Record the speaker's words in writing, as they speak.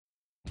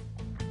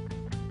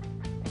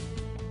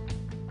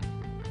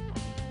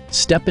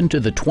Step into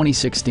the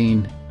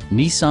 2016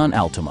 Nissan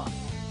Altima.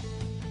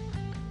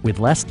 With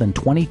less than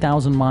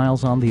 20,000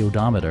 miles on the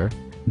odometer,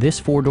 this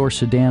four-door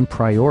sedan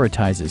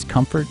prioritizes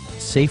comfort,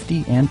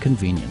 safety, and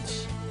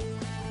convenience.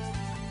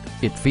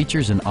 It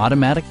features an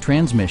automatic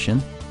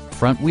transmission,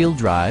 front-wheel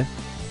drive,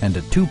 and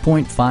a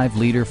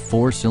 2.5-liter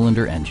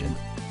four-cylinder engine.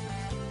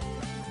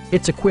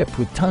 It's equipped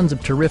with tons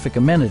of terrific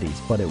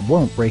amenities, but it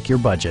won't break your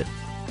budget,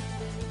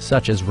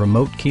 such as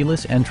remote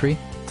keyless entry,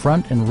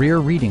 front and rear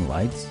reading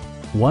lights,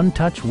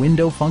 one-touch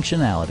window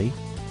functionality,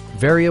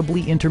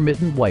 variably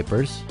intermittent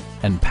wipers,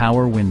 and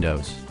power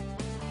windows.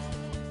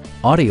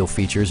 Audio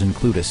features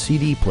include a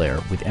CD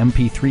player with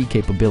MP3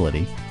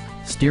 capability,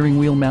 steering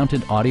wheel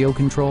mounted audio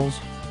controls,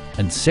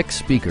 and 6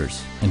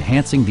 speakers,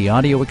 enhancing the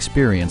audio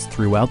experience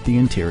throughout the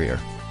interior.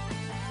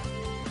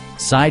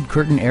 Side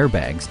curtain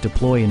airbags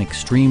deploy in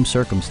extreme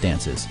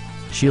circumstances,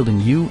 shielding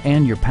you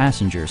and your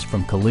passengers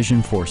from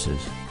collision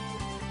forces.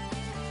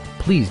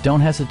 Please don't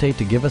hesitate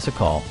to give us a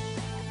call.